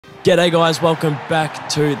G'day guys, welcome back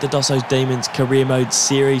to the Doso's Demons Career Mode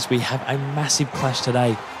series. We have a massive clash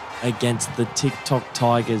today against the TikTok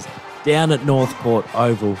Tigers down at Northport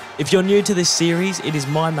Oval. If you're new to this series, it is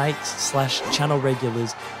my mates / channel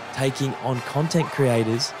regulars taking on content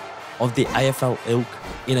creators of the AFL ilk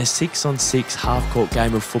in a 6-on-6 half-court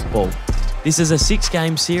game of football. This is a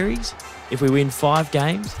 6-game series. If we win 5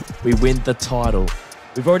 games, we win the title.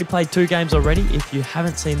 We've already played 2 games already. If you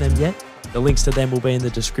haven't seen them yet, the links to them will be in the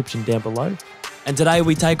description down below. And today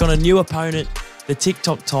we take on a new opponent, the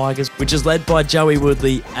TikTok Tigers, which is led by Joey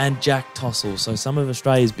Woodley and Jack Tossell. So some of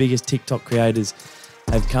Australia's biggest TikTok creators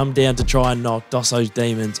have come down to try and knock Doso's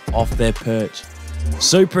Demons off their perch.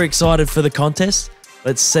 Super excited for the contest.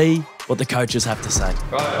 Let's see what the coaches have to say.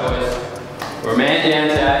 Right boys, we're a man down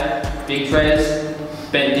today, big treads,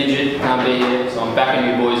 bent digit, can't be here, so I'm backing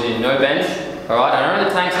you boys in, no bench. Alright, I know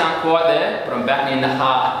the tanks aren't quite there, but I'm backing in the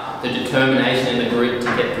heart, the determination and the grit to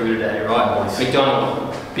get through today, right?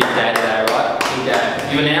 MacDonald, big day today, right? Big day.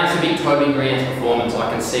 You announced a big Toby Grant's performance, I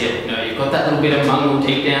can see it. You know, you've got that little bit of mungle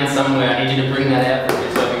deep down somewhere, I need you to bring that out for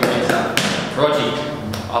your Toby Grant's up. Rogie,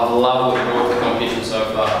 I've loved what you brought to the competition so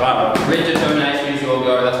far. Right, grit, determination is your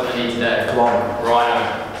go, that's what I need today. Come on. Rhino.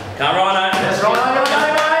 Come on, Rhino. That's Rhino,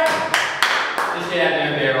 mate. Just get out there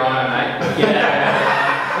and be a Rhino, mate. Get out there.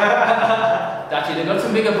 Dutchy, they've got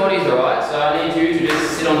some bigger bodies, alright? So I need you to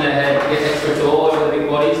just sit on their head, get extra tall over the big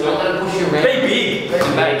bodies. Don't let them push you around. Be big!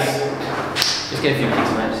 Some base. Just get a few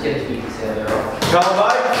kicks, mate. Just get a few kicks out there, alright? Come on,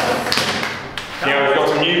 mate. Now we've got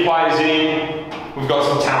some new players in. We've got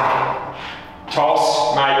some talent.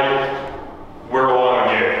 Toss, mate, we're relying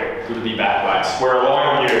on you. Good to be back, mates. We're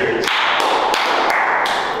relying on you.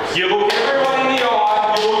 You look everyone in the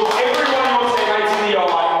eye, you look everyone in your teammates in the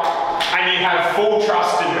eye, and you have full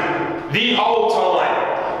trust in them. The whole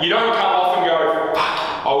time. You don't come off and go,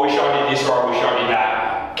 I wish I did this or I wish I did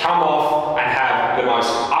that. Come off and have the most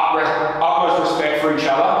utmost respect for each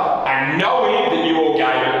other and knowing that you all gave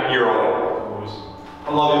it your all.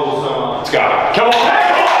 I love you all so much. Let's go. Come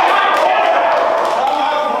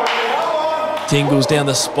on. Tingles down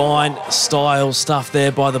the spine style stuff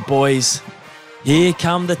there by the boys. Here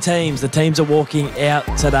come the teams. The teams are walking out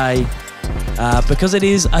today. Because it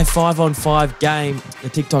is a 5-on-5 game, the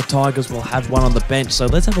TikTok Tigers will have one on the bench. So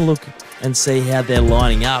let's have a look and see how they're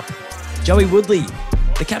lining up. Joey Woodley,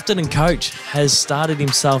 the captain and coach, has started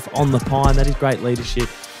himself on the pine. That is great leadership.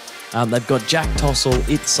 They've got Jack Tossell,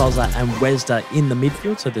 Soza and Wesda in the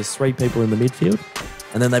midfield. So there's 3 people in the midfield.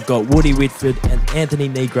 And then they've got Woody Whitford and Anthony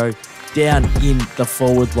Negro down in the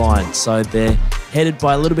forward line. So they're headed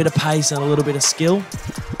by a little bit of pace and a little bit of skill.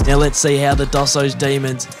 Now let's see how the Doso's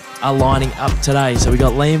Demons are lining up today. So we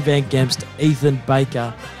got Liam Van Gemst, Ethan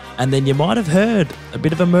Baker, and then you might have heard a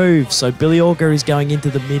bit of a move. So Billy Auger is going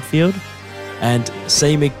into the midfield and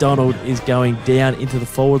C. MacDonald is going down into the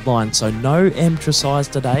forward line. So no M.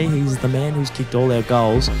 Tresize today. He's the man who's kicked all our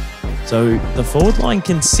goals. So the forward line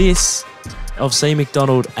consists of C.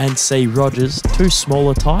 MacDonald and C. Rogers, 2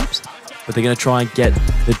 smaller types, but they're going to try and get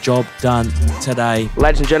the job done today.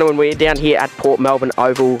 Ladies and gentlemen, we're down here at Port Melbourne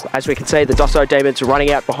Oval. As we can see, the Doso Demons are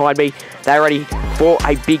running out behind me. They're ready for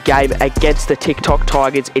a big game against the TikTok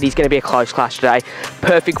Tigers. It is going to be a close clash today.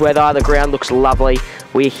 Perfect weather, the ground looks lovely.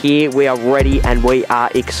 We're here, we are ready, and we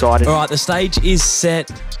are excited. All right, the stage is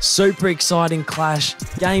set. Super exciting clash.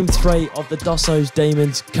 Game 3 of the Doso's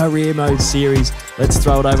Demons Career Mode series. Let's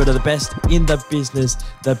throw it over to the best in the business,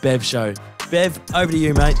 the Bev Show. Bev, over to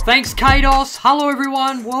you, mate. Thanks, Kados. Hello,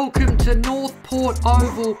 everyone. Welcome to Northport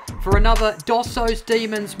Oval for another Doso's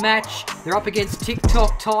Demons match. They're up against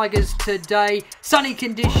TikTok Tigers today. Sunny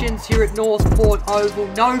conditions here at Northport Oval.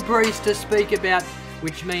 No breeze to speak about,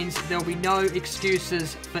 which means there'll be no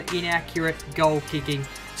excuses for inaccurate goal kicking.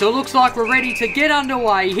 So it looks like we're ready to get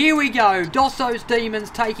underway. Here we go. Doso's Demons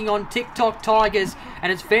taking on TikTok Tigers.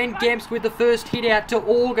 And it's Van Gemst with the first hit out to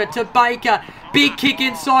Auger, to Baker. Big kick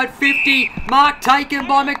inside 50. Mark taken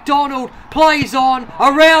by MacDonald. Plays on.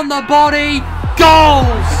 Around the body.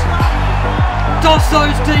 Goals!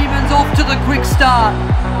 Doso's Demons off to the quick start.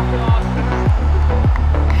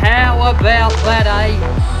 How about that, eh?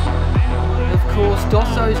 Of course,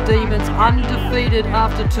 Doso's Demons undefeated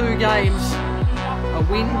after 2 games. A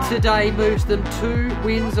win today moves them 2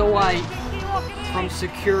 wins away from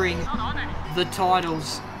securing the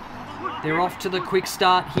titles. They're off to the quick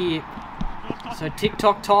start here. So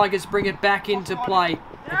TikTok Tigers bring it back into play.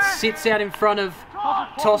 It sits out in front of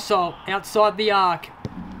Tosso outside the arc.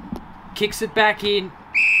 Kicks it back in.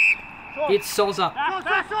 It's Soza.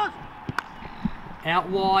 Out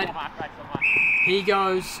wide. He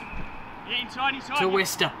goes to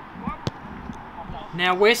Wester.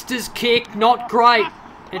 Now Wester's kick, not great.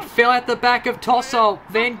 It fell at the back of Doso.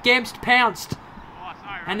 Van Gemst pounced.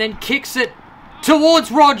 And then kicks it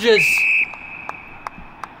towards Rogers.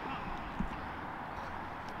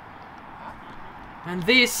 And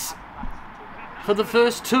this, for the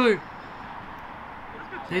first two.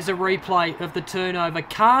 There's a replay of the turnover.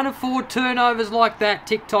 Can't afford turnovers like that,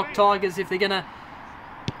 TikTok Tigers, if they're going to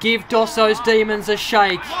give Doso's Demons a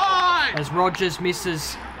shake. As Rogers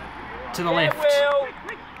misses to the left.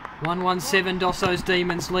 1-1-7 Doso's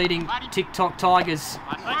Demons leading TikTok Tigers.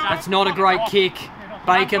 That's not a great kick.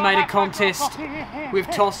 Baker made a contest with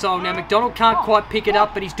Doso. Now MacDonald can't quite pick it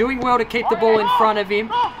up, but he's doing well to keep the ball in front of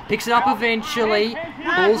him. Picks it up eventually.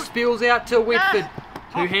 Ball spills out to Whitford,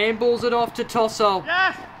 who handballs it off to Doso.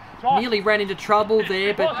 Nearly ran into trouble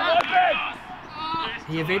there, but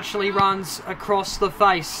he eventually runs across the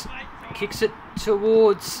face. Kicks it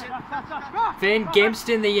towards Van Gemst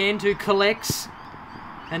in the end, who collects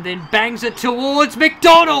and then bangs it towards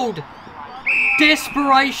MacDonald.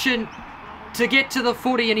 Desperation to get to the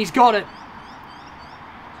footy, and he's got it.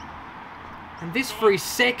 And this for his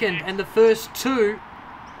second and the first two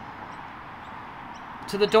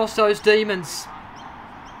to the Doso's Demons.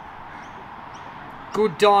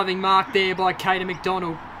 Good diving mark there by Caden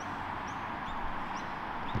MacDonald.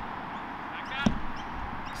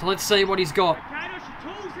 So let's see what he's got.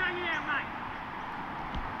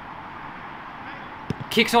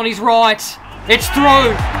 Kicks on his right. It's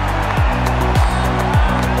through.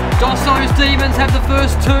 Doso's Demons have the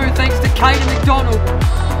first two thanks to Caden MacDonald.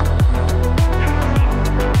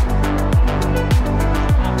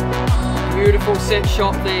 Beautiful set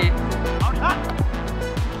shot there.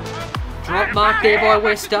 Drop mark there by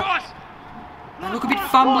Wester. They look a bit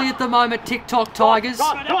fumbly at the moment, TikTok Tigers.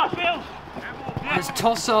 As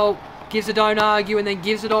Doso gives a don't argue and then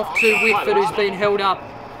gives it off to Whitford, who's been held up.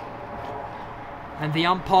 And the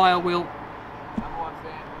umpire will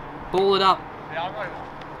ball it up.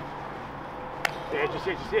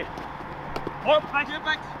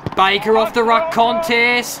 Baker off the ruck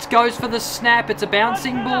contest, goes for the snap, it's a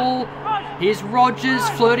bouncing ball. Here's Rogers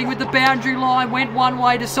flirting with the boundary line, went one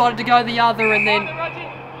way, decided to go the other, and then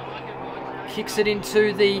kicks it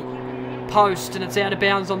into the post, and it's out of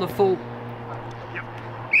bounds on the full.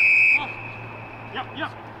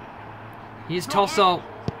 Here's Doso.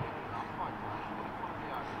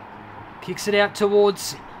 Kicks it out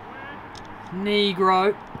towards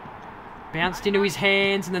Negro. Bounced into his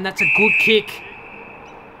hands, and then that's a good kick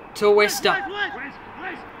to Wester.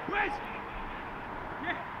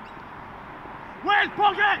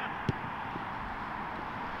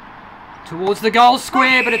 Towards the goal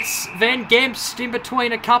square, but it's Van Gemst in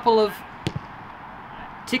between a couple of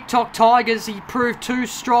TikTok Tigers. He proved too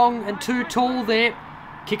strong and too tall there.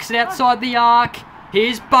 Kicks it outside the arc.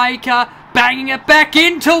 Here's Baker banging it back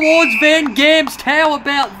in towards Van Gemst. How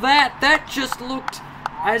about that? That just looked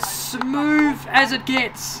as smooth as it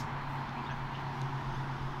gets.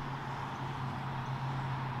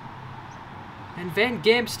 And Van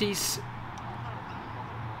Gemst, he's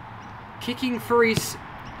kicking for his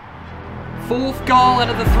fourth goal out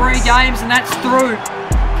of the 3 games, and that's through.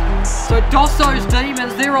 So Doso's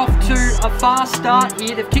Demons, they're off to a fast start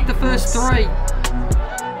here. They've kicked the first 3.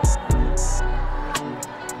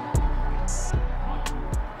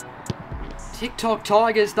 TikTok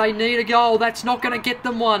Tigers, they need a goal. That's not going to get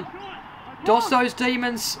them one. Doso's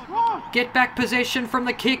Demons get back possession from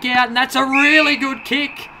the kick out, and that's a really good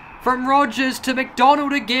kick from Rogers to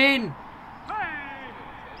MacDonald again.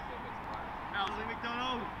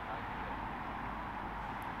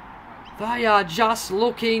 They are just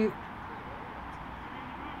looking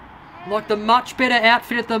like the much better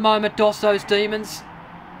outfit at the moment, Doso's Demons.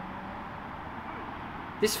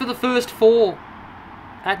 This for the first 4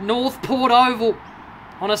 at North Port Oval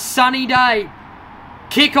on a sunny day.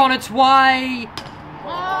 Kick on its way.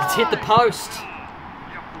 It's hit the post.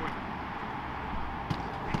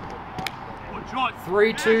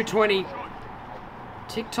 3-2-20.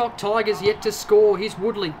 TikTok Tigers yet to score. Here's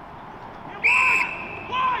Woodley.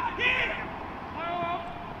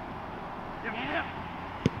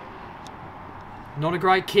 Not a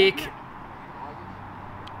great kick.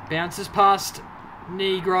 Bounces past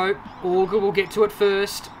Negro. Auger will get to it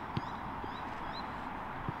first.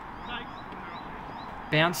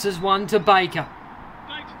 Bounces one to Baker.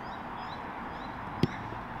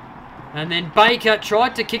 And then Baker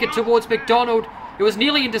tried to kick it towards MacDonald. It was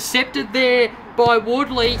nearly intercepted there by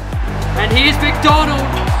Woodley. And here's MacDonald.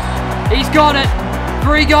 He's got it.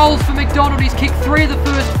 3 goals for MacDonald. He's kicked 3 of the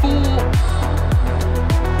first 4.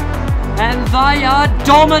 And they are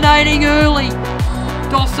dominating early.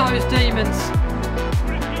 Doso's Demons.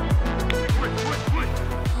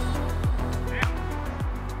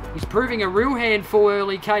 He's proving a real handful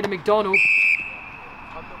early, Caden MacDonald.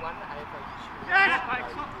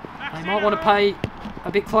 They might want to pay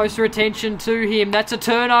a bit closer attention to him. That's a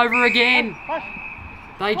turnover again.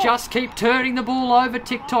 They just keep turning the ball over,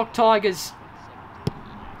 TikTok Tigers.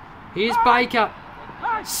 Here's Baker.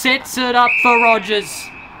 Sets it up for Rogers.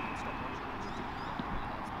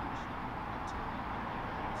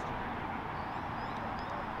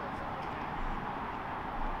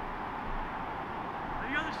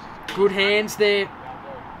 Good hands there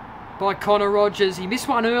by Connor Rogers. He missed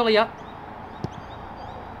one earlier.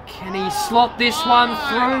 Can he slot this one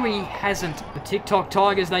through? He hasn't. The TikTok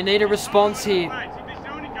Tigers, they need a response here.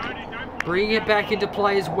 Bringing it back into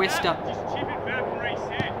play is Wester.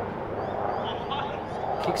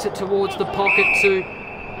 Kicks it towards the pocket to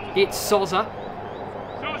it's Soza.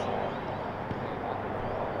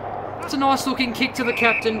 It's a nice looking kick to the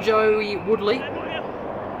captain, Joey Woodley.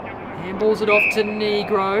 Handballs it off to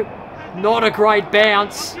Negro. Not a great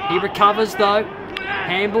bounce. He recovers though.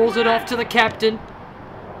 Handballs it off to the captain.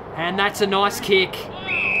 And that's a nice kick.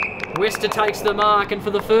 Wester takes the mark, and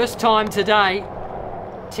for the first time today,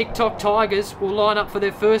 TikTok Tigers will line up for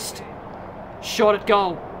their first shot at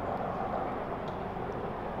goal.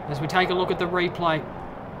 As we take a look at the replay.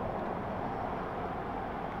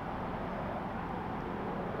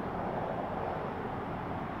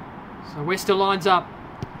 So Wester lines up.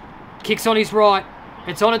 Kicks on his right.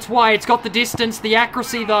 It's on its way. It's got the distance, the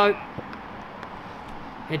accuracy though.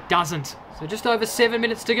 It doesn't. So just over 7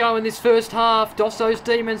 minutes to go in this first half. Doso's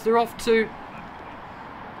Demons, they're off to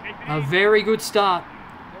a very good start.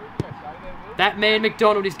 That man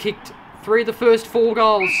MacDonald has kicked 3 of the first 4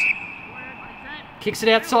 goals. Kicks it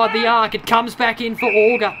outside the arc. It comes back in for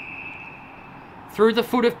Auger. Through the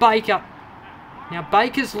foot of Baker. Now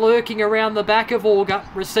Baker's lurking around the back of Auger.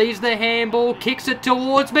 Receives the handball. Kicks it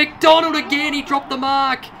towards MacDonald again. He dropped the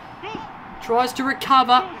mark. Tries to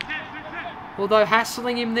recover. Although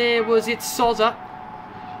hassling him there was it's Soza.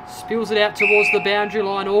 Spills it out towards the boundary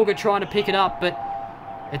line. Auger trying to pick it up, but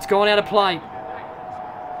it's gone out of play.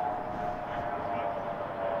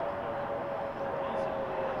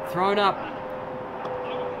 Thrown up.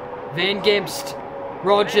 Van Gemst.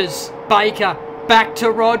 Rogers. Baker. Back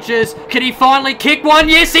to Rogers. Can he finally kick one?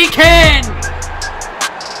 Yes, he can!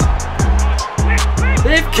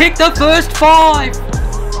 They've kicked the first 5.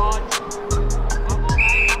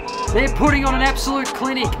 They're putting on an absolute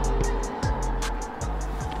clinic.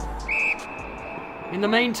 In the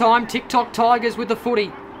meantime, TikTok Tigers with the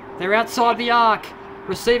footy. They're outside the arc.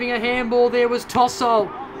 Receiving a handball there was Doso.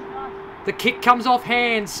 The kick comes off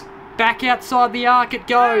hands. Back outside the arc it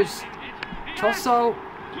goes. Doso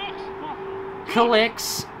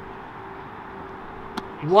collects.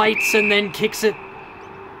 Waits and then kicks it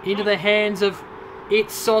into the hands of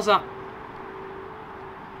it's Soza.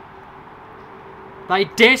 They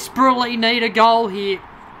desperately need a goal here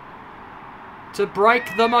to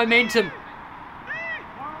break the momentum.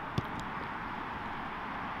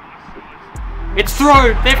 It's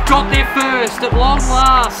through. They've got their first at long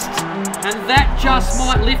last. And that just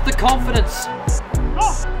might lift the confidence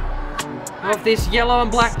of this yellow and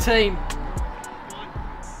black team.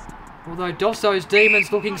 Although Doso's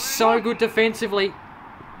Demons looking so good defensively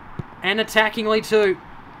and attackingly too.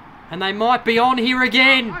 And they might be on here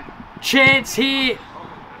again. Chance here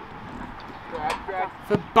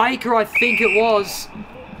for Baker, I think it was.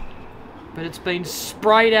 But it's been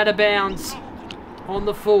sprayed out of bounds on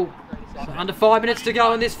the full. So under 5 minutes to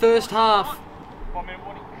go in this first half.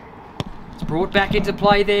 It's brought back into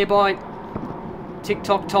play there by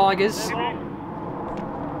TikTok Tigers.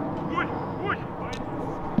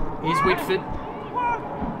 Here's Whitford.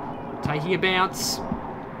 Taking a bounce.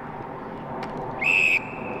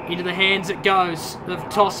 Into the hands it goes of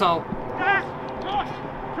Doso.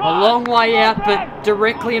 A long way out, but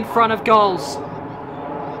directly in front of goals.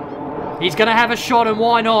 He's going to have a shot, and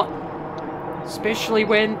why not? Especially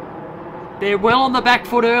when they're well on the back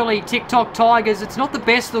foot early. TikTok Tigers, it's not the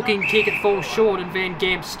best looking kick, it falls short, and Van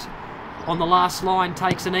Gemst on the last line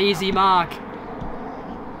takes an easy mark.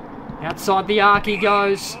 Outside the arc he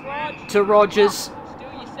goes to Rogers.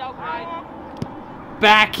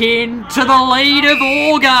 Back into the lead of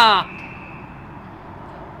Auger.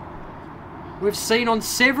 We've seen on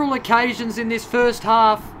several occasions in this first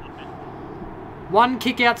half, one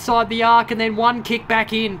kick outside the arc and then one kick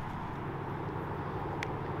back in.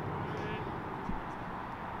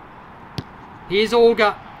 Here's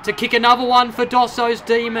Auger to kick another one for Doso's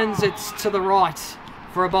Demons. It's to the right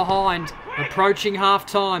for a behind. Approaching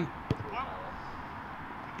half-time.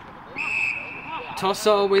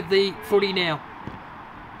 Doso with the footy now.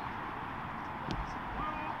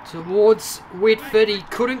 Towards Whitford, he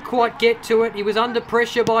couldn't quite get to it. He was under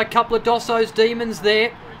pressure by a couple of Dosso's Demons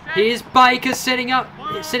there. Here's Baker setting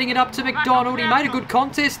it up to MacDonald. He made a good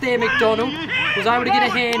contest there, MacDonald. Was able to get a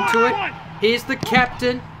hand to it. Here's the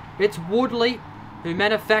captain. It's Woodley, who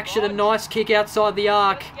manufactured a nice kick outside the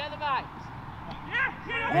arc.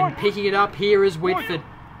 And picking it up here is Whitford.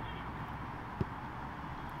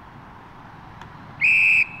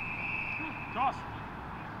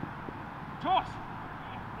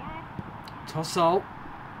 Doso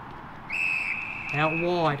out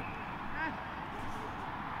wide.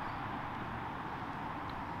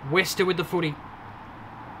 Wester with the footy.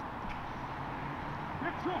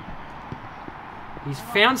 He's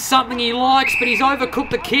found something he likes, but he's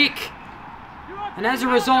overcooked the kick. And as a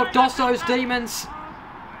result, Dosso's Demons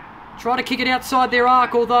try to kick it outside their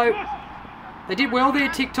arc, although they did well there,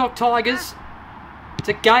 TikTok Tigers,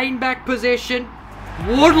 to gain back possession.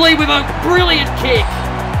 Woodley with a brilliant kick.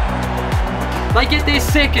 They get their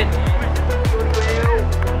second.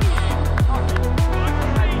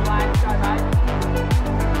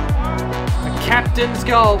 The captain's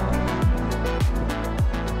goal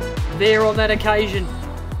there on that occasion.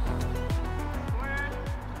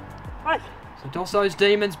 So Dosso's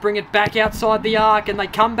Demons bring it back outside the arc and they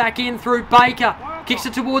come back in through Baker. Kicks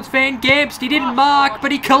it towards Van Gemst. He didn't mark,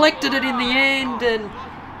 but he collected it in the end and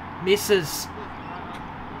misses.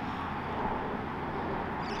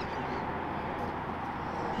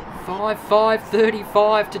 Five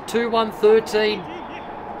 35 to 2-1 13.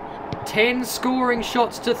 10 scoring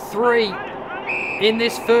shots to 3 in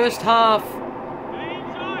this first half.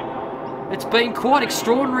 It's been quite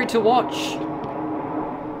extraordinary to watch.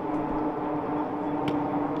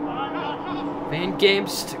 Van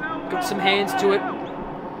Gemst got some hands to it.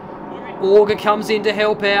 Auger comes in to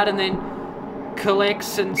help out and then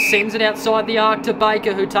collects and sends it outside the arc to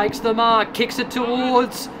Baker, who takes the mark, kicks it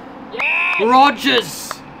towards Rogers.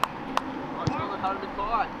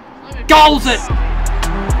 Goals it!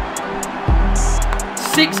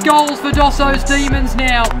 6 goals for Dosso's Demons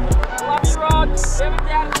now.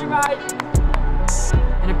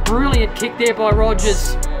 And a brilliant kick there by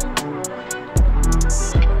Rogers.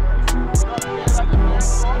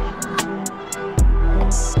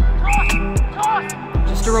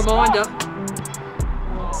 Just a reminder,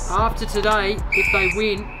 after today, if they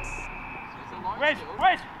win,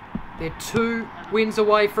 they're 2 wins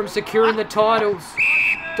away from securing the titles.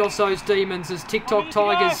 Dosso's Demons as TikTok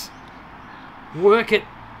Tigers work it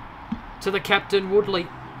to the captain Woodley.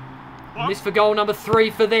 And this for goal number 3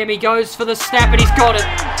 for them. He goes for the snap and he's got it.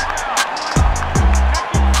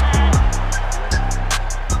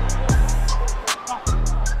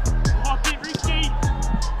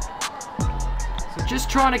 So just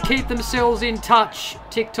trying to keep themselves in touch,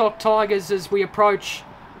 TikTok Tigers, as we approach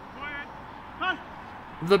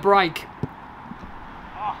the break.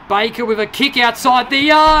 Baker with a kick outside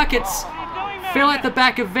the arc. It's fell at the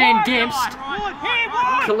back of Van Gemst.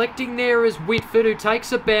 Collecting there is Whitford, who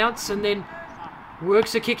takes a bounce and then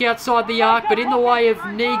works a kick outside the arc. But in the way of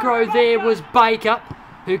Negro there was Baker,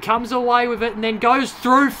 who comes away with it and then goes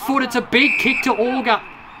through foot. It's a big kick to Auger.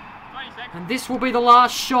 And this will be the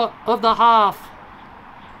last shot of the half.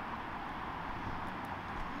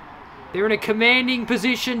 They're in a commanding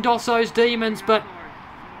position, Dosso's Demons, but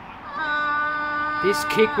this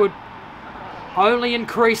kick would only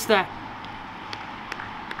increase that.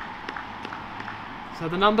 So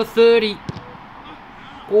the number 30,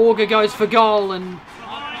 Auger, goes for goal and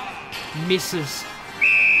misses.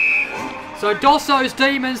 So Dosso's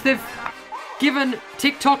Demons, they've given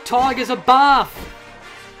TikTok Tigers a bath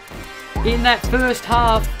in that first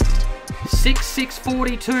half.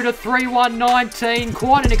 6-6-42 to 3-1-19.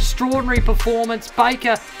 Quite an extraordinary performance.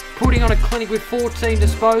 Baker putting on a clinic with 14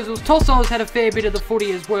 disposals. Tosso's had a fair bit of the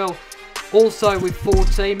footy as well, also with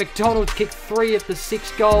 14. MacDonald kicked 3 of the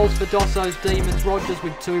 6 goals for Dosso's Demons. Rogers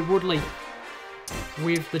with 2. Woodley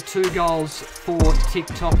with the 2 goals for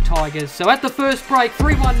TikTok Tigers. So at the first break,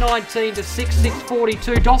 3-1-19 to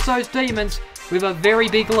 6-6-42. Dosso's Demons with a very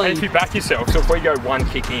big lead. And if you back yourself, so if we go 1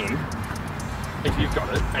 kick in, if you've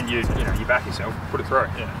got it and you back yourself, put it through.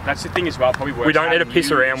 Yeah. That's the thing as well. Probably works. We don't need to piss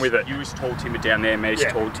around with it. You was tall timber down there, me just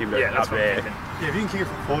tall timber up there. Yeah, if you can kick it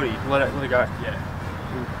from 40, let it go. Yeah.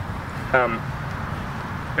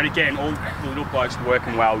 But again, all the little blokes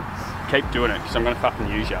working well. Keep doing it because I'm going to fucking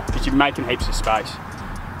use you because you're making heaps of space.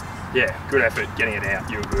 Yeah, good effort getting it out.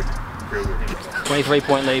 You were good. Real good.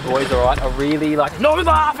 23-point lead, boys, alright. I really like... No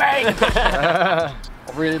laughing!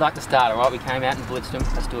 I really like the start, alright? We came out and blitzed them.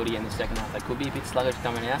 Let's do it again in the second half. They could be a bit sluggish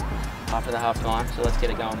coming out after the half time, so let's get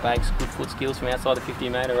it going. Bakes, good foot skills from outside the 50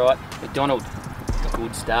 metre, right? MacDonald,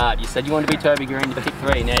 Good start. You said you wanted to be Toby Green to pick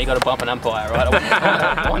 3. Now you got to bump an umpire, right?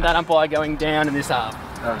 I want that umpire going down in this half.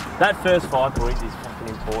 That first 5, boys, is fucking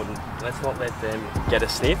important. Let's not let them get a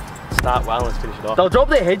sniff. Start well and let's finish it off. They'll drop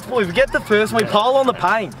their heads, boys. We get the first one, we pile on the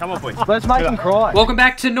pain. Come on, boys. Let's make them cry. Welcome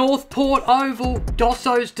back to North Port Oval.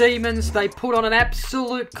 Dosso's Demons, they put on an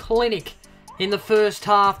absolute clinic in the first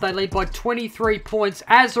half. They lead by 23 points.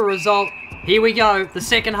 As a result, here we go. The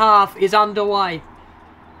second half is underway.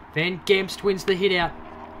 Van Gemst wins the hit out.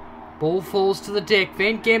 Ball falls to the deck.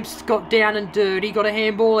 Van Gemst got down and dirty. Got a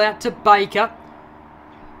handball out to Baker.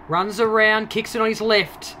 Runs around, kicks it on his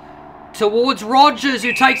left. Towards Rogers,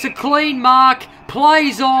 who takes a clean mark.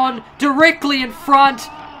 Plays on, directly in front.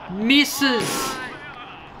 Misses.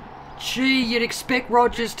 Gee, you'd expect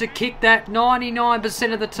Rogers to kick that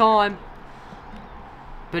 99% of the time.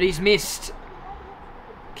 But he's missed.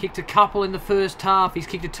 Kicked a couple in the first half. He's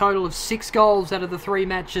kicked a total of 6 goals out of the 3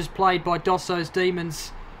 matches played by Dosso's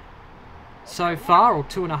Demons so far, or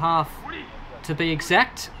 2.5 to be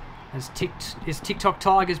exact, as TikTok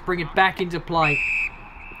Tigers bring it back into play.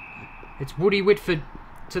 It's Woody Whitford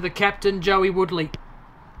to the captain, Joey Woodley.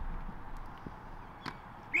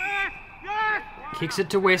 Kicks it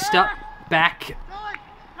to Wester. Back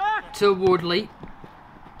to Woodley.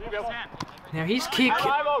 Now his kick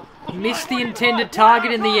missed the intended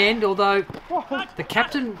target in the end, although the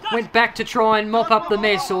captain went back to try and mop up the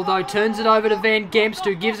mess, although turns it over to Van Gemst,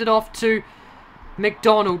 who gives it off to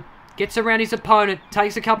MacDonald. Gets around his opponent,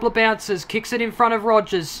 takes a couple of bounces, kicks it in front of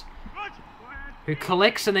Rogers, who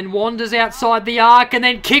collects and then wanders outside the arc and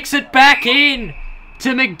then kicks it back in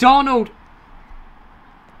to MacDonald.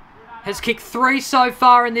 Has kicked 3 so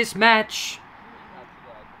far in this match,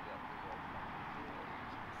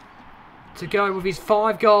 to go with his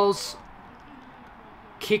 5 goals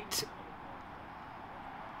kicked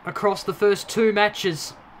across the first 2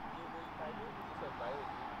 matches.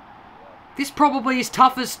 This probably his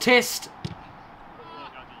toughest test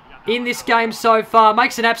in this game so far.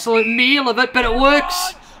 Makes an absolute meal of it, but it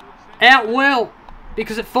works out well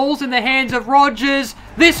because it falls in the hands of Rogers.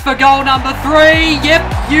 This for goal number 3. Yep,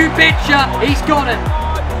 you betcha. He's got it.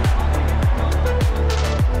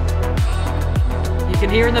 You can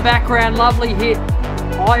hear in the background, lovely hit.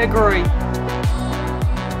 I agree.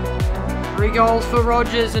 3 goals for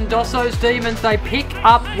Rogers, and Dosso's Demons, they pick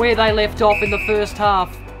up where they left off in the first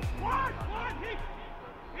half.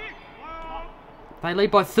 They lead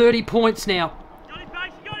by 30 points now.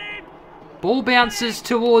 Ball bounces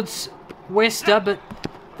towards Wester, but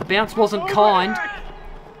the bounce wasn't kind.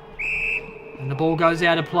 And the ball goes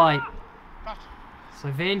out of play. So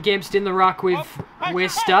Van Gemst in the ruck with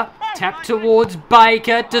Wester. Tap towards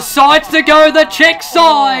Baker. Decides to go the check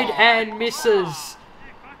side and misses.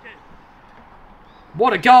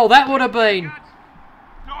 What a goal that would have been.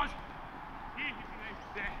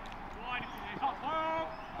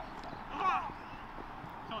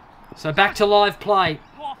 So back to live play.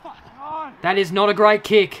 That is not a great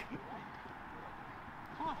kick.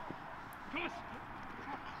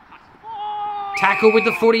 Tackle with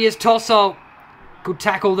the footy is Doso. Good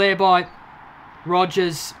tackle there by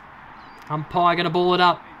Rogers. Umpire going to ball it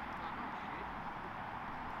up.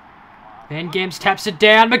 Van Gemst taps it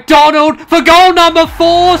down. MacDonald for goal number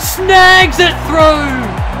 4. Snags it through.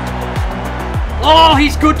 Oh,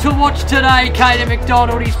 he's good to watch today, Caden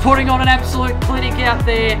MacDonald. He's putting on an absolute clinic out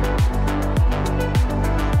there.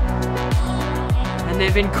 And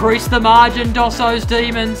they've increased the margin, Dosso's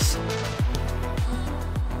Demons.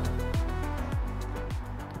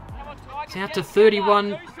 It's out to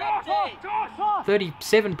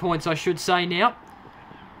 37 points, I should say now.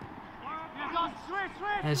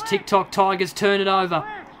 As TikTok Tigers turn it over.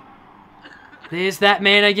 There's that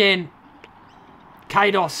man again.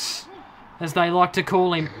 Kados, as they like to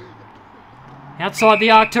call him. Outside the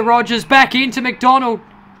arc to Rogers, back into MacDonald.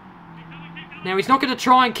 Now he's not going to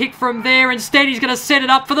try and kick from there. Instead, he's going to set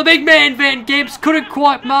it up for the big man, Van Gemst. Couldn't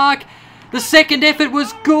quite mark. The second effort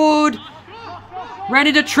was good. Ran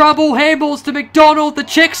into trouble. Handballs to MacDonald. The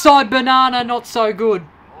check side banana, not so good.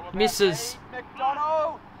 Misses.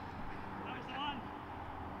 MacDonald.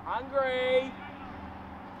 Hungry.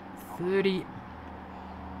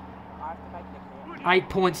 38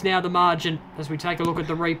 points now the margin as we take a look at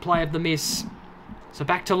the replay of the miss. So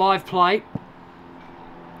back to live play.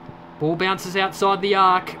 Ball bounces outside the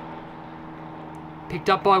arc. Picked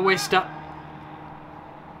up by Wester.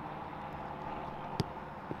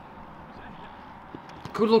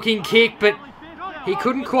 Good looking kick, but he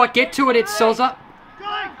couldn't quite get to it. It's Soza.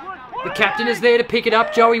 The captain is there to pick it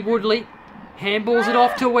up, Joey Woodley. Handballs it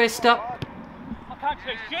off to Wester.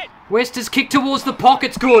 Wester's kick towards the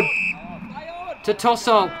pocket's good. To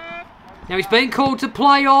Doso. Now he's been called to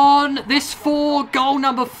play on this goal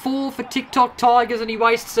number 4 for TikTok Tigers, and he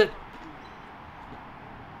wastes it.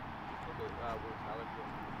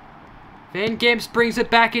 Van Gemst brings it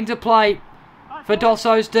back into play for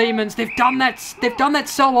Doso's Demons. They've done that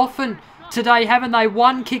so often today, haven't they?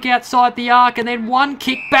 One kick outside the arc and then one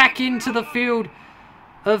kick back into the field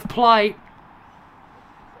of play.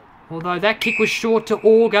 Although that kick was short to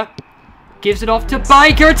Auger. Gives it off to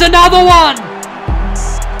Baker. It's another one!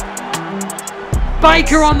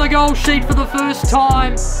 Baker on the goal sheet for the first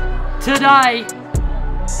time today.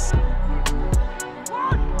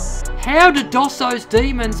 How did Doso's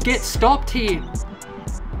Demons get stopped here?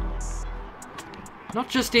 Not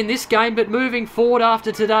just in this game, but moving forward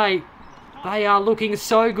after today. They are looking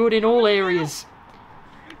so good in all areas.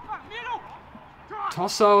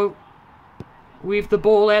 Doso with the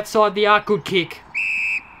ball outside the arc. Good kick.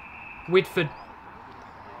 Whitford.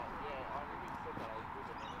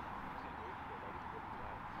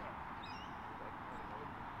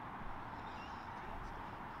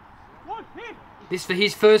 This for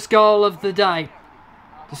his first goal of the day.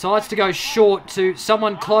 Decides to go short to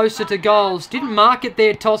someone closer to goals. Didn't mark it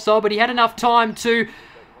there, Doso, but he had enough time to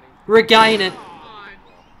regain it.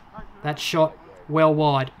 That shot well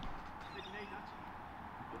wide.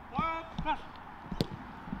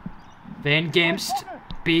 Van Gemst.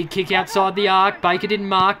 Big kick outside the arc. Baker didn't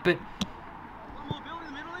mark, but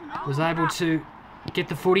was able to get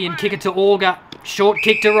the footy and kick it to Auger. Short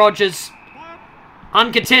kick to Rogers.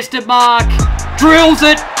 Uncontested mark. Drills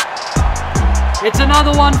it. It's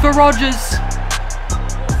another one for Rogers.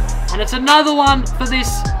 And it's another one for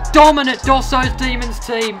this dominant Doso's Demons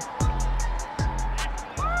team.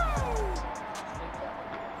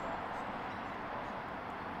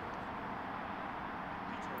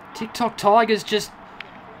 TikTok Tigers just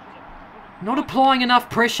not applying enough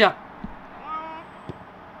pressure.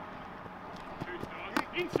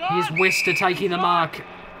 Here's Wester taking the mark.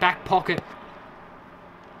 Back pocket.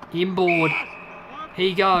 Inboard.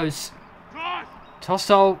 He goes.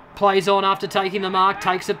 Doso plays on after taking the mark.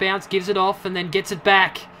 Takes a bounce, gives it off, and then gets it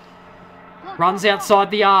back. Runs outside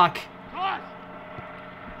the arc.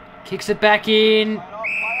 Kicks it back in.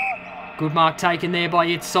 Good mark taken there by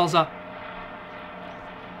Soza.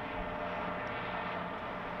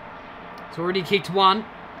 He's already kicked one.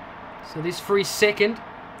 So this for his second.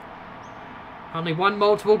 Only one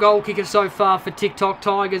multiple goal kicker so far for TikTok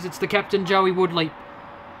Tigers. It's the captain, Joey Woodley.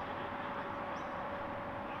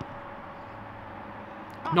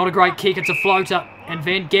 Not a great kick, it's a floater. And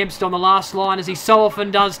Van Gemst on the last line, as he so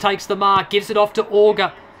often does, takes the mark, gives it off to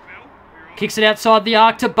Auger. Kicks it outside the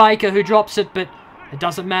arc to Baker, who drops it, but it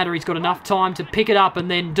doesn't matter. He's got enough time to pick it up and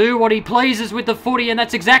then do what he pleases with the footy, and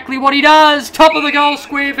that's exactly what he does. Top of the goal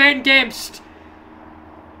square, Van Gemst.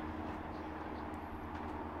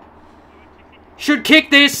 Should kick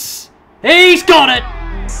this. He's got it.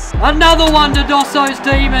 Another one to Doso's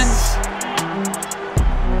Demons.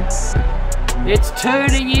 It's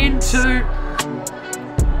turning into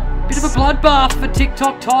a bit of a bloodbath for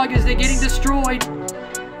TikTok Tigers. They're getting destroyed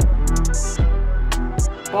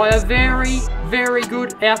by a very, very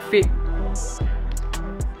good outfit.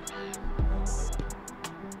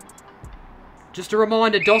 Just a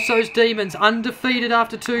reminder, Doso's Demons undefeated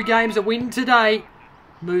after 2 games. A win today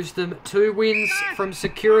moves them 2 wins from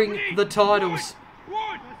securing the titles.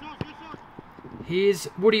 Here's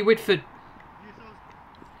Woody Whitford.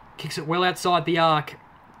 Kicks it well outside the arc.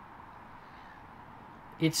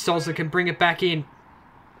 Soza can bring it back in.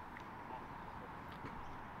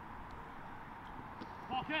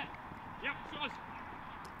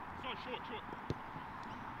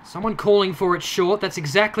 Someone calling for it short. That's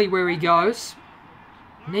exactly where he goes.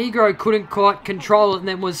 Negro couldn't quite control it and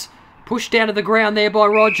then was pushed down to the ground there by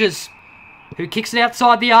Rogers, who kicks it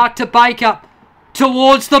outside the arc to Baker.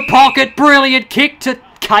 Towards the pocket. Brilliant kick to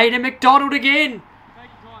Caden MacDonald again.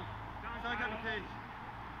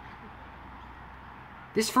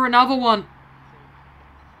 This for another one.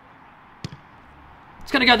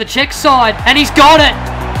 It's going to go the check side, and he's got it.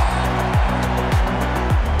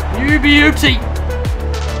 You beauty.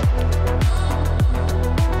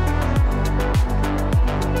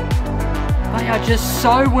 They are just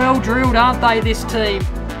so well drilled, aren't they, this team?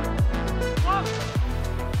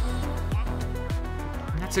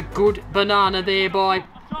 And that's a good banana there by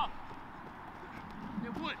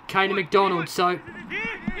Caden MacDonald. So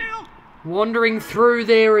wandering through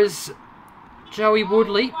there is Joey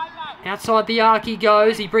Woodley. Outside the arc he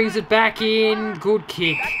goes. He brings it back in. Good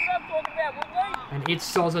kick. And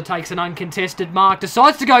Soza takes an uncontested mark.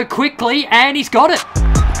 Decides to go quickly, and he's got it.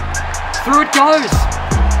 Through it goes.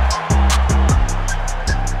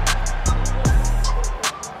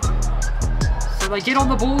 they get on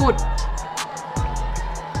the board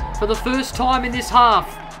for the first time in this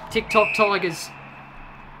half. TikTok Tigers.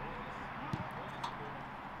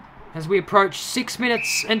 As we approach 6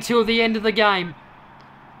 minutes until the end of the game.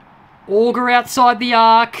 Auger outside the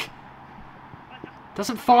arc.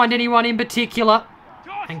 Doesn't find anyone in particular.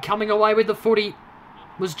 And coming away with the footy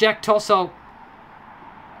was Jack Doso.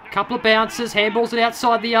 Couple of bounces. Handballs it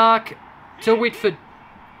outside the arc to Whitford.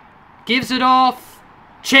 Gives it off.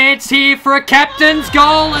 Chance here for a captain's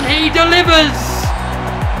goal, and he delivers.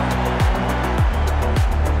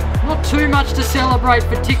 Not too much to celebrate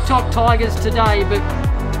for TikTok Tigers today, but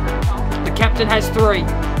the captain has 3.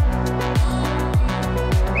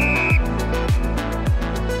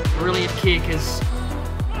 Brilliant kick as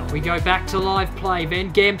we go back to live play.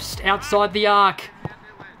 Van Gemst outside the arc.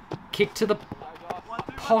 Kick to the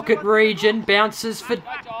pocket region. Bounces for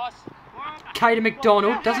Caden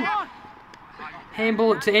MacDonald. Doesn't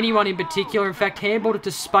handball it to anyone in particular. In fact, handballed it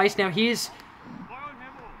to space. Now here's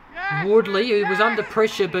Woodley, who was under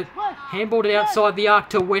pressure, but handballed it outside the arc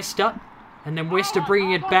to Wester. And then Wester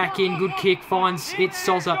bringing it back in. Good kick. Finds it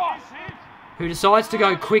Soza, who decides to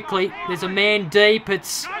go quickly. There's a man deep.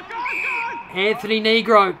 It's Anthony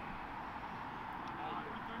Negro.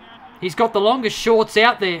 He's got the longest shorts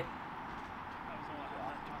out there.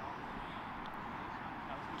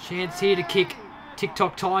 Chance here to kick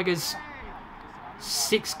TikTok Tigers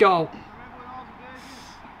 6th goal.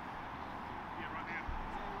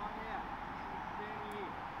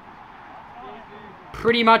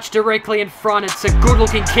 Pretty much directly in front. It's a good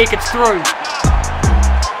looking kick. It's through.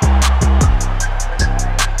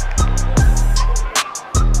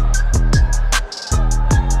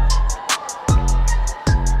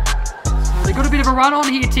 So they've got a bit of a run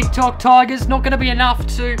on here, TikTok Tigers. Not going to be enough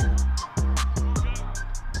to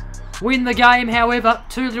win the game, however.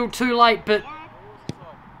 Too little too late, but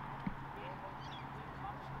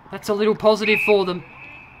that's a little positive for them.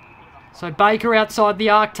 So Baker outside the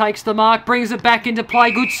arc takes the mark, brings it back into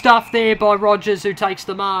play. Good stuff there by Rogers, who takes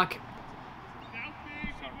the mark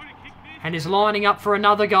and is lining up for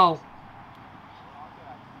another goal.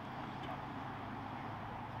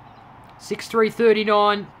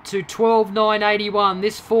 6-3-39 to 12-9-81.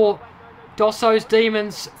 This for Doso's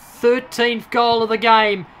Demons' 13th goal of the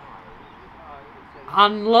game.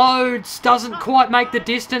 Unloads, doesn't quite make the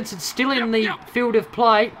distance. It's still in the field of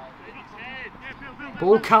play.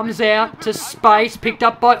 Ball comes out to space, picked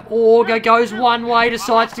up by Auger, goes one way,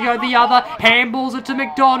 decides to go the other, handballs it to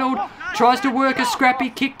MacDonald, tries to work a scrappy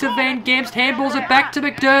kick to Van Gemst, handballs it back to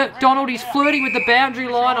MacDonald. He's flirting with the boundary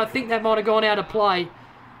line. I think that might have gone out of play.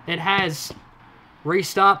 It has.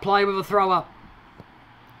 Restart play with a throw up.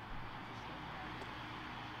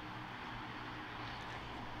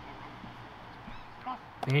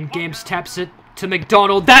 Van Gemst taps it to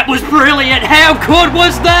MacDonald. That was brilliant. How good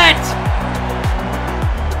was that?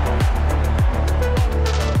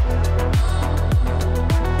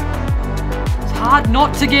 Hard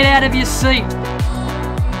not to get out of your seat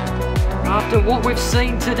after what we've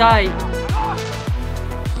seen today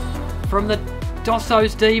from the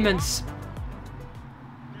Doso's Demons.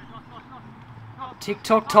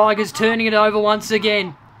 TikTok Tigers turning it over once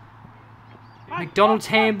again. MacDonald's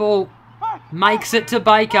handball makes it to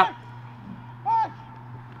Baker.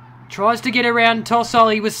 Tries to get around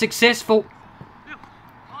Doso. He was successful.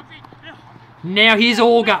 Now here's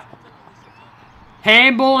Auger.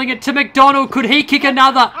 Handballing it to MacDonald. Could he kick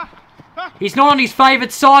another? He's not on his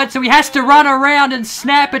favourite side, so he has to run around and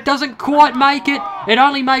snap. It doesn't quite make it. It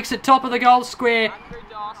only makes it top of the goal square.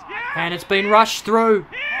 And it's been rushed through.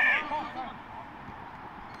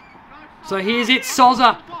 So here's it,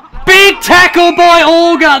 Soza. Big tackle by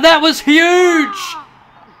Auger. That was huge.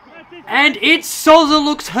 And Soza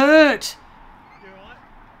looks hurt.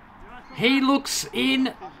 He looks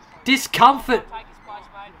in discomfort.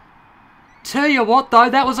 Tell you what though,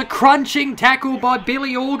 that was a crunching tackle by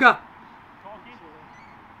Billy Auger.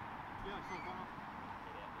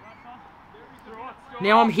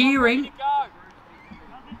 Now I'm hearing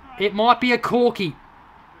it might be a corky.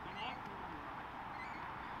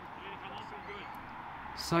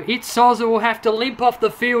 So Soza will have to limp off the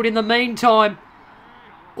field. In the meantime,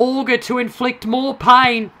 Auger to inflict more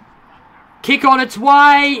pain. Kick on its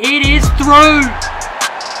way. It is through.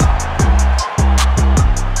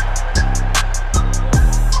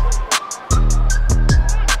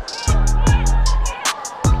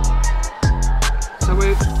 So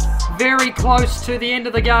we're very close to the end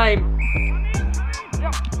of the game.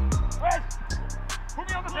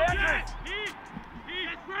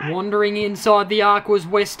 Wandering inside the arc was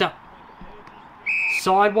Wester.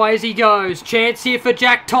 Sideways he goes. Chance here for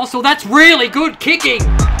Jack Doso. That's really good kicking.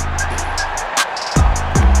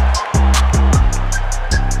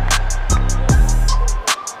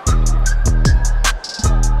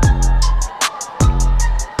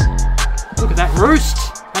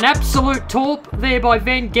 An absolute torp there by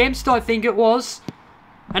Gemst, I think it was.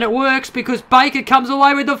 And it works because Baker comes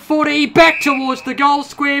away with the footy. Back towards the goal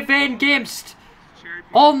square. Gemst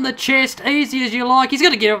on the chest. Easy as you like. He's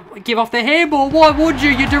going to give off the handball. Why would you?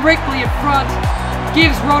 You're directly in front.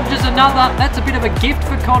 Gives Rogers another. That's a bit of a gift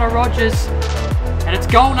for Connor Rogers. And it's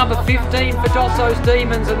goal number 15 for Doso's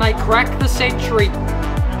Demons, and they crack the century.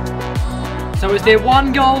 So is there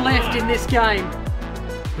one goal left in this game?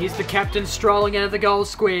 Here's the captain strolling out of the goal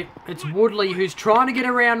square. It's Woodley who's trying to get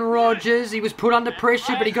around Rogers. He was put under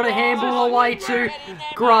pressure, but he got a handball away to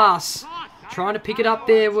Grass. Trying to pick it up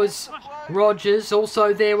there was Rogers.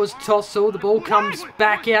 Also there was Doso. The ball comes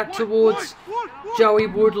back out towards Joey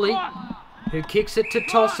Woodley, who kicks it to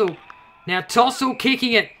Doso. Now Doso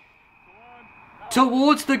kicking it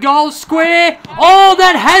towards the goal square. Oh,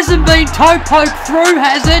 that hasn't been toe poked through,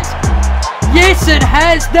 has it? Yes, it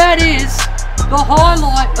has. That is the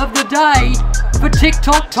highlight of the day for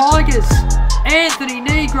TikTok Tigers. Anthony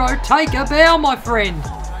Negro, take a bow, my friend.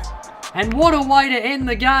 And what a way to end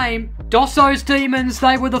the game. Doso's Demons,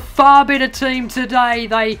 they were the far better team today.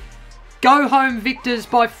 They go home victors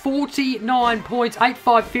by 49 points,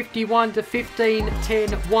 8-5-51 to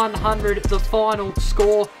 15-10-100, the final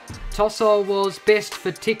score. Doso was best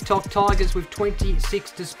for TikTok Tigers with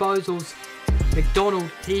 26 disposals. MacDonald,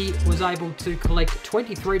 he was able to collect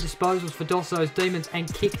 23 disposals for Doso's Demons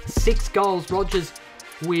and kick 6 goals. Rogers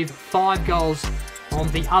with 5 goals. On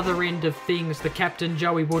the other end of things, the captain,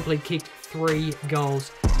 Joey Woodley, kicked 3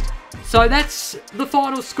 goals. So that's the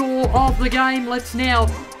final score of the game. Let's now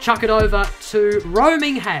chuck it over to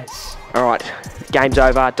Roaming Has. All right, game's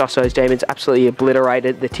over. Doso's Demons absolutely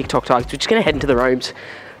obliterated the TikTok Tigers. We're just going to head into the rooms,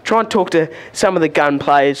 try and talk to some of the gun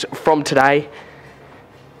players from today.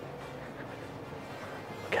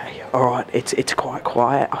 Okay, all right, it's quite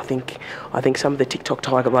quiet. I think some of the TikTok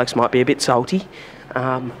Tiger blokes might be a bit salty,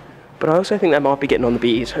 but I also think they might be getting on the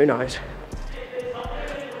beers. Who knows?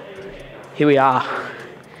 Here we are,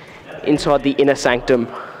 inside the inner sanctum.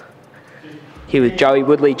 Here with Joey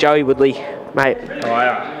Woodley. Joey Woodley, mate.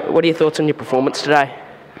 What are your thoughts on your performance today?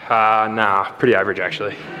 Nah, pretty average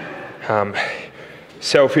actually.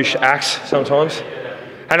 Selfish acts sometimes.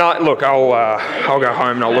 And I'll go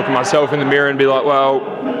home and I'll look at myself in the mirror and be like, well,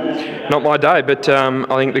 not my day. But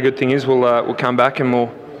I think the good thing is we'll come back and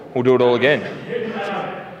we'll do it all again.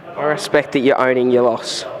 I respect that you're owning your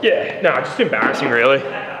loss. Yeah, no, just embarrassing really.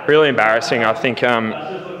 Really embarrassing. I think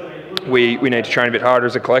we need to train a bit harder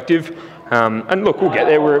as a collective. And look, we'll get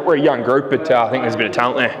there. We're a young group, but I think there's a bit of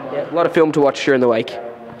talent there. Yeah, a lot of film to watch during the week.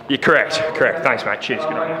 You're correct. Thanks, mate. Cheers.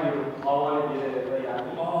 Good on you.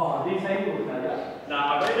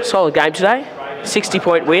 Solid game today.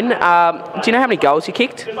 60-point win. Do you know how many goals you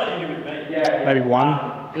kicked? Maybe one.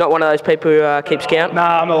 Not one of those people who keeps count?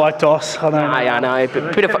 Nah, I'm not like Dos. I don't know. Yeah, I know. A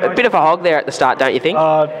bit of a hog there at the start, don't you think?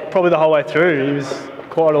 Probably the whole way through. He was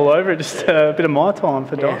quite all over it. Just a bit of my time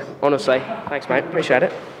for Dos. Honestly. Thanks, mate. Appreciate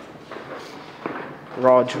it.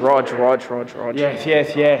 Rog. Yes.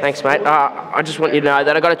 Thanks, mate. I just want you to know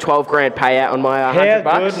that I got a 12 grand payout on my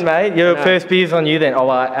 $100. Good, mate. Your first beer's on you then. Oh,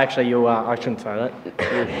 actually, you are. I shouldn't say that.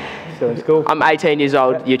 So it's cool. I'm 18 years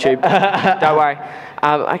old, YouTube. Don't worry.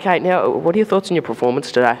 Okay, now, what are your thoughts on your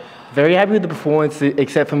performance today? Very happy with the performance,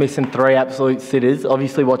 except for missing 3 absolute sitters.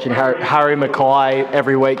 Obviously, watching Harry Mackay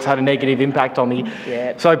every week's had a negative impact on me.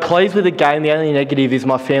 Yeah. So pleased with the game. The only negative is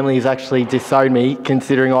my family has actually disowned me,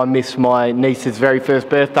 considering I missed my niece's very first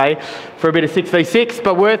birthday for a bit of 6v6.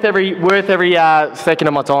 But worth every second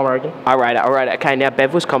of my time, I reckon. All right. Okay, now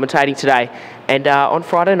Bev was commentating today, and on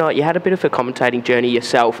Friday night you had a bit of a commentating journey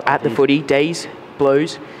yourself at the footy, D's,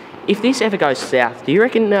 Blues. If this ever goes south, do you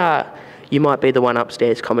reckon you might be the one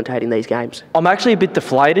upstairs commentating these games? I'm actually a bit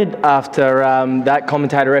deflated after that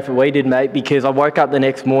commentator effort we did, mate, because I woke up the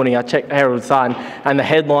next morning, I checked Herald Sun, and the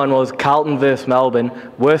headline was Carlton versus Melbourne,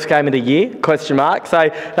 worst game of the year, ?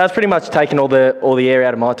 So that's pretty much taken all the air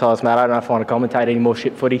out of my tyres, mate. I don't know if I want to commentate any more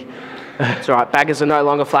shit footy. It's all right, baggers are no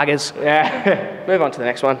longer flaggers. Yeah. Move on to the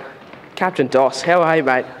next one. Captain Dos, how are you,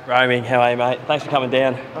 mate? Roaming, how are you, mate? Thanks for coming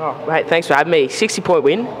down. Oh, mate, thanks for having me. 60-point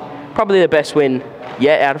win, probably the best win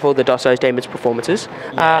yet out of all the Doso's Demons performances.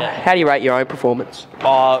 How do you rate your own performance?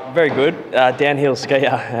 Very good. Downhill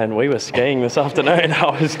skier, and we were skiing this afternoon.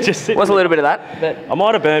 I was just sitting. Was a little bit of that. But I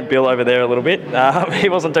might have burnt Bill over there a little bit. He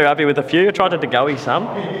wasn't too happy with a few. I tried to go some.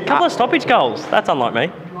 A couple of stoppage goals. That's unlike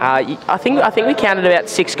me. I think we counted about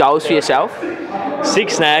 6 goals for yourself.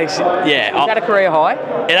 6 snags, yeah. Is that a career high?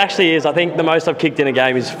 It actually is. I think the most I've kicked in a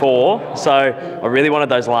game is 4. So I really wanted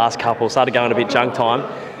those last couple. Started going a bit junk time.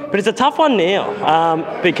 But it's a tough one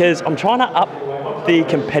now because I'm trying to up the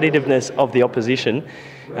competitiveness of the opposition.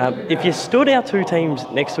 If you stood our two teams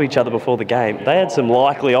next to each other before the game, they had some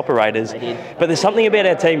likely operators. But there's something about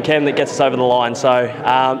our team, Cam, that gets us over the line. So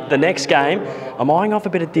the next game, I'm eyeing off a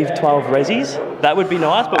bit of Div 12 resis. That would be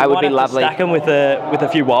nice, but that we would be might have lovely. to stack them with a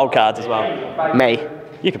few wild cards as well. Me.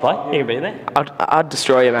 You can play. You can be in there. I'd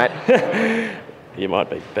destroy you, mate. You might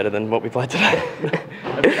be better than what we played today.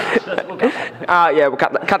 Yeah, we'll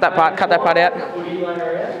cut that part out.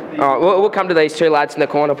 All right, we'll come to these two lads in the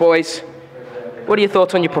corner, boys. What are your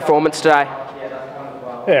thoughts on your performance today?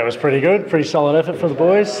 Yeah, it was pretty good. Pretty solid effort for the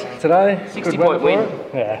boys today. 60-point win.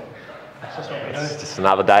 Yeah. It's just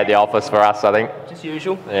another day at the office for us, I think. Just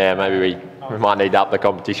usual. Yeah, maybe we might need to up the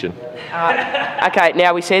competition. Okay,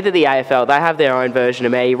 now we see that the AFL, they have their own version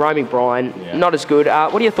of me. Roaming Brian, not as good.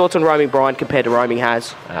 What are your thoughts on Roaming Brian compared to Roaming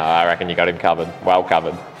Has? I reckon you got him covered, well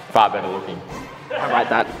covered. Far better looking. I rate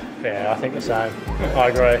that. Yeah, I think the same. I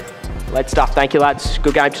agree. Lead stuff. Thank you, lads.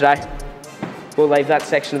 Good game today. We'll leave that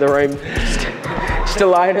section of the room just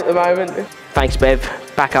alone at the moment. Thanks, Bev.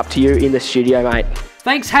 Back up to you in the studio, mate.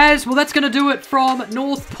 Thanks, Haz. Well, that's going to do it from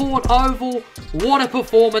North Port Oval. What a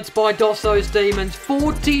performance by Doso's Demons.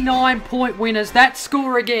 49-point winners. That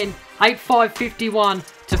score again, 8-5-51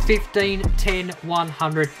 to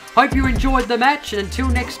 15-10-100. Hope you enjoyed the match, and until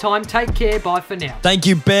next time, take care. Bye for now. Thank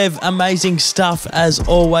you, Bev. Amazing stuff as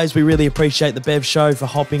always. We really appreciate the Bev Show for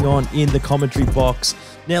hopping on in the commentary box.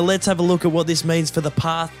 Now let's have a look at what this means for the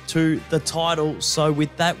path to the title. So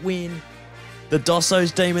with that win, the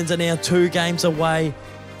Doso's Demons are now 2 games away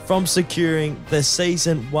from securing the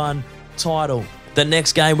Season 1 title. The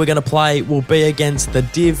next game we're going to play will be against the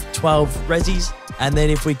Div 12 Resis, and then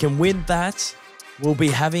if we can win that, we'll be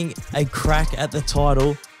having a crack at the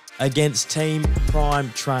title against Team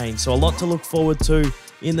Prime Train. So a lot to look forward to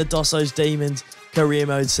in the Doso's Demons career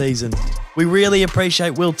mode season. We really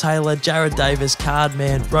appreciate Will Taylor, Jared Davis,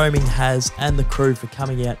 Cardman, Roaming Has, and the crew for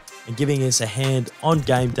coming out and giving us a hand on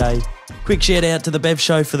game day. Quick shout out to the Bev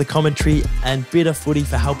Show for the commentary and Bitter Footy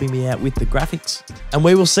for helping me out with the graphics. And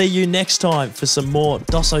we will see you next time for some more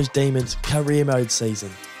Doso's Demons career mode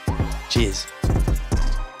season. Cheers.